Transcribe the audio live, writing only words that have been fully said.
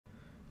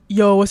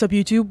Yo, what's up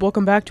YouTube?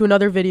 Welcome back to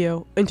another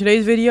video. In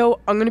today's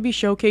video, I'm going to be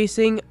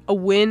showcasing a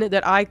win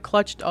that I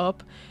clutched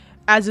up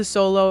as a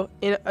solo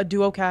in a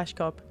duo cash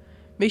cup.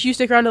 Make sure you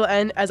stick around to the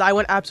end as I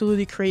went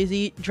absolutely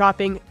crazy,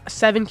 dropping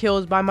 7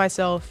 kills by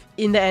myself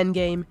in the end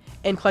game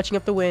and clutching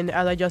up the win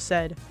as I just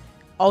said.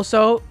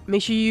 Also,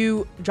 make sure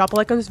you drop a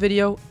like on this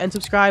video and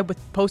subscribe with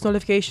post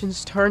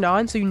notifications turned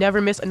on so you never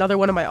miss another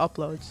one of my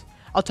uploads.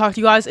 I'll talk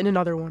to you guys in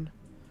another one.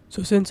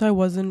 So since I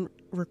wasn't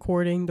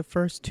recording the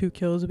first 2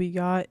 kills we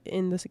got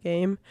in this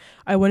game,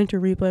 I went into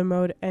replay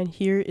mode, and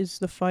here is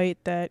the fight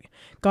that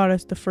got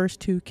us the first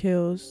 2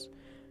 kills.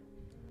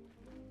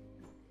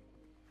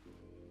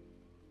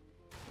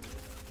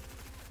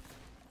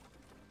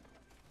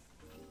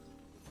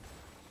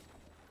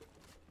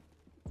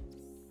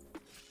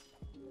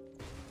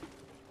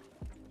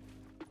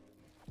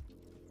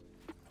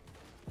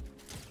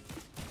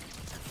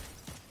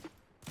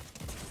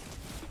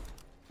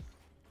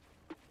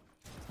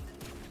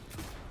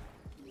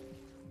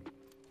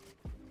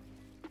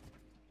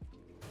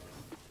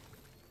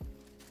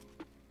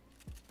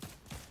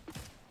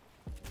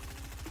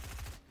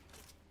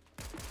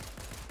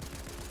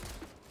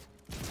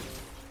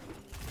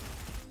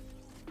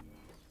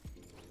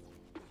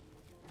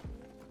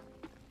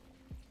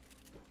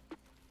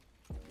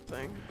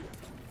 Thing.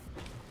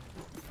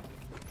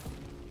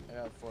 I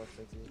got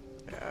 450.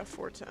 Yeah,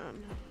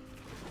 410.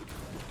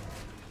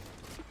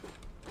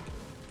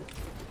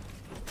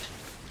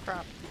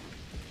 Crap.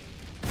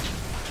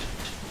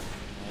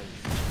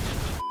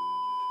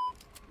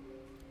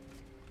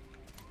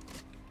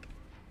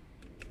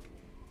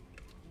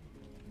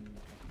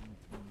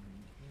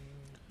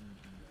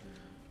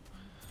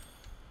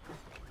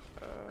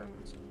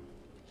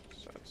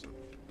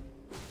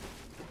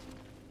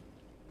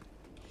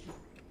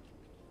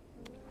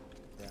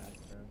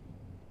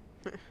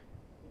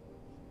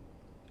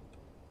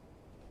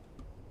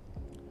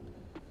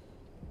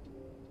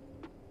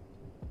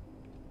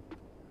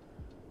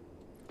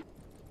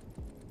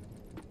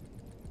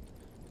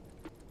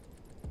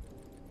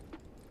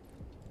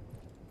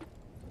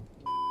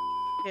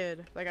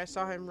 Kid, like I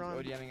saw him run.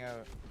 ODMing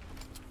out.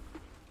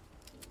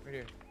 Right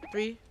here.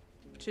 3,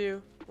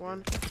 2,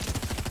 1.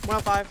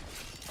 105.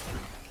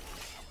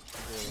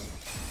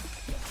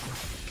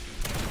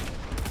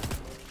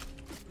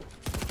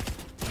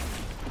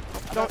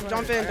 Don't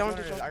jump in, don't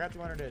jump. I got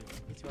 200.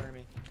 He's 200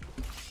 me.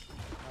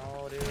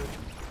 No, dude.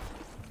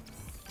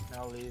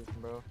 Now leave,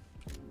 bro.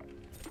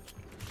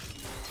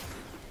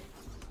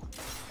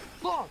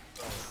 Fuck!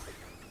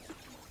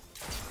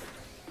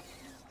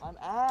 I'm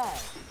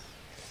ass.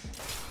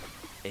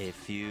 A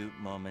few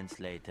moments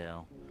later.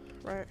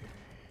 Right.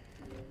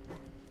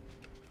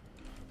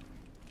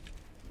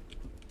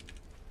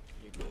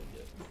 You good,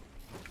 yeah.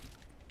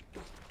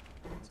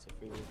 It's a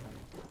free refund.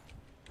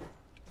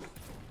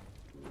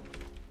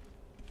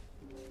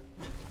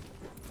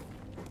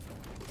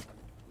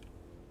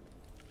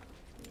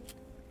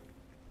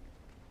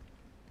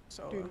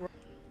 So, dude,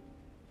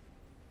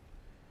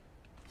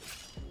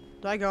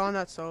 do I go on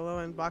that solo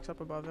and box up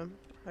above him?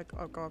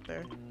 I'll go up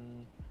there.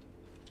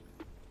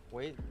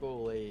 Wait,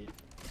 go late.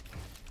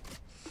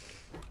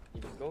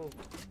 You can go.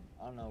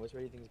 I don't know. Which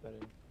way do you think is better?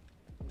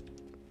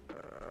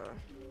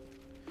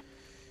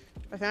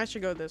 I think I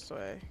should go this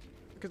way.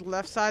 Because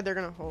left side, they're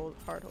gonna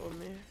hard hold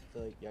me. I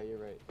feel like, yeah, you're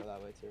right. Go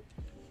that way too.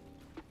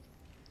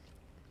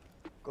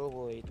 Go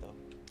late though.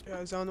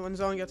 Yeah, when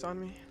zone gets on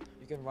me.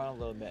 You can run a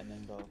little bit and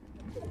then go.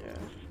 Yeah.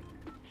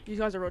 These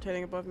guys are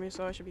rotating above me,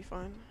 so I should be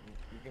fine.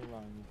 You can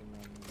run. You can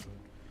run. And go.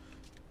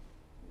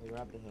 Like,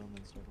 grab the hill and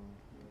then start going.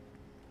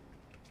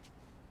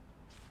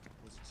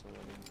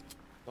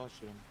 Don't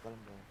shoot him. Let him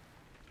go.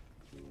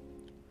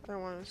 I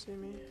don't want to see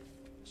me.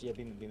 Yeah,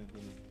 beam him.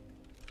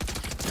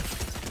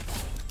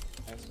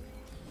 Nice.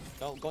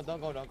 Don't go. You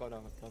don't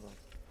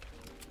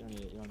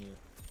need it.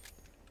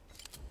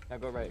 Now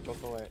go right. Go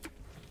full right.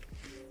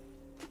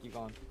 Keep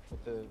going.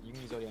 You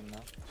can use ODM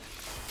now.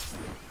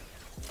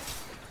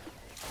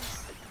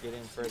 Get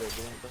in further. Than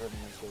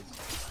those kids.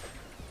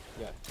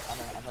 Yeah,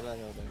 I'm on that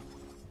hill there.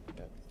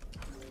 Yeah.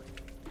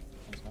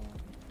 Nice, come on.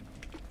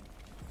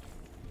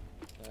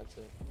 That's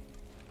it.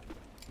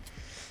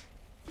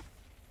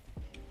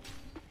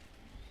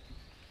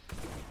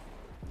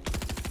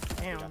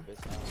 Damn.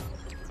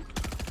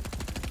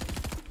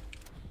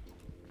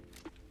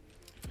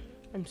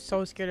 I'm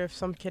so scared of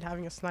some kid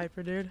having a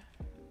sniper, dude.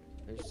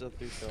 There's still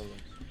 3 solos.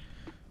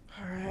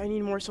 Alright, I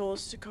need more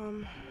solos to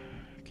come.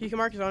 You can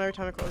mark his own every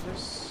time it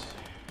closes.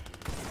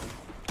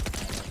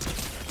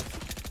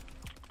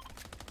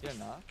 Yeah,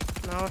 not?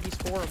 No, he's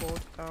horrible.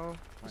 Oh,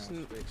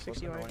 Right,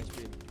 60 life.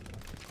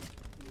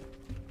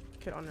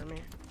 Kid under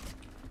me.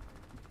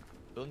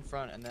 Build in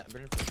front and then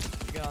you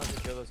can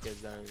honestly kill those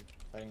kids that are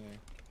fighting there.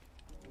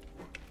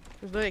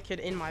 There's literally a kid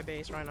in my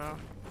base right now.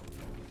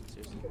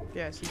 Seriously.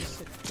 Yes, he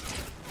just.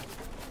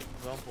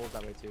 Zone pulls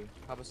that way too.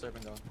 Pop a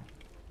serpent though.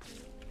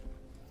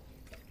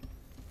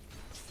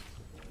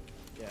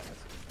 Yeah, that's it.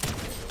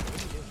 What are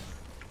you doing?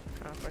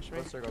 Push me.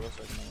 Go circle.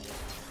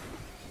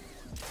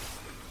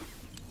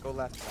 Go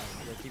left side.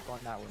 Yeah, keep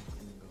going that way.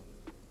 And then go.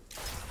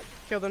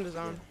 Kill them to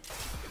zone.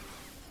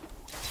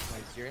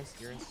 Nice, you're in.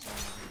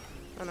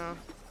 I know.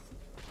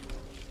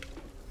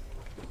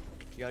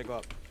 You gotta go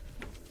up.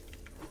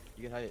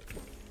 You can hide it.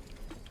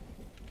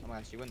 Oh my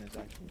gosh, you win this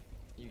actually.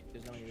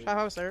 There's no way Should I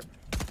have a start?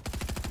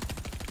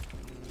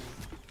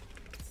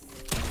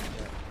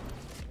 Yeah.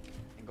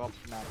 And go up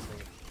max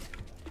slowly.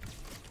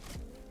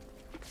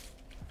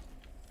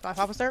 Do I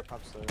pop a start?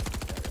 Pop slowly. Yeah.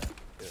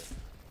 Do it.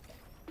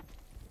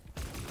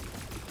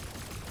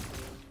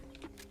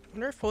 I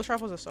wonder if full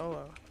trap was a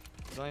solo.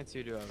 There's only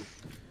 2 duos.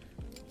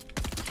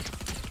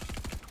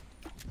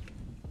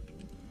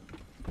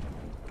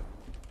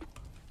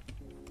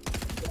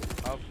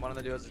 Oh, one of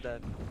the duos is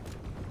dead.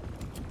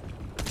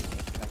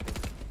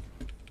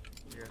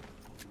 Here.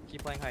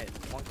 Keep playing height.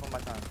 One kill by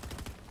time.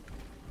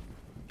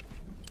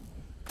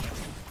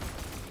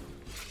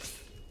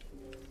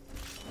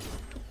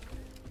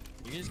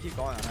 You can just keep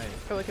going on height.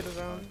 I feel like it is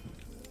zone.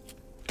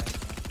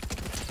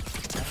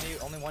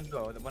 Only one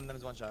duo. One of them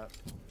is one shot.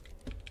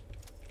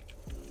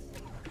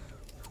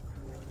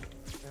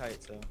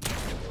 Height, so.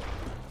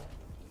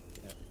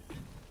 Yeah.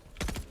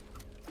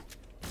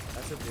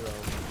 That's a duo.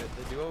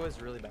 The duo is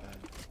really bad.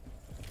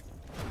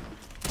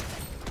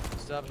 You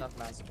still have enough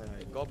mass to play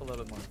height. Go up a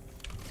little bit more.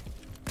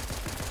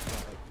 Yeah,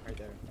 like right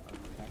there.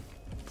 Okay.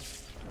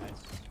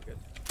 Nice. Good.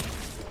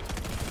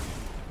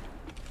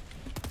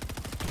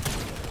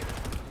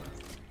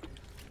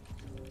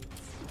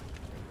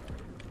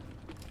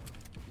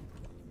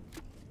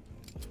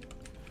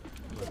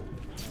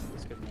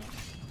 That's good enough.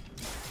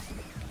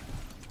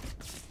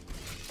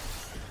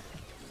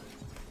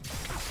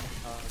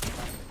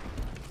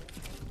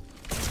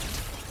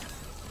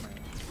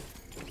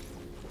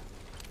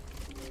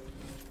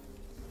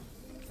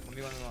 Let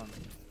me run along.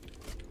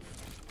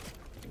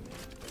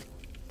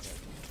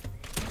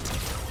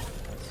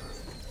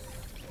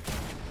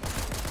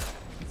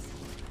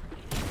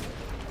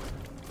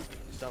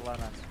 Still have a lot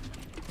of max.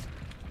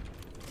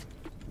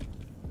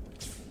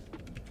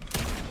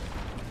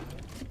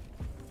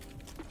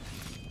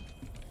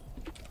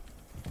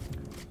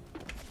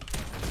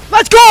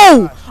 Let's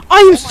go! I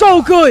am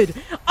so good!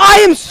 I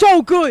am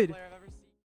so good!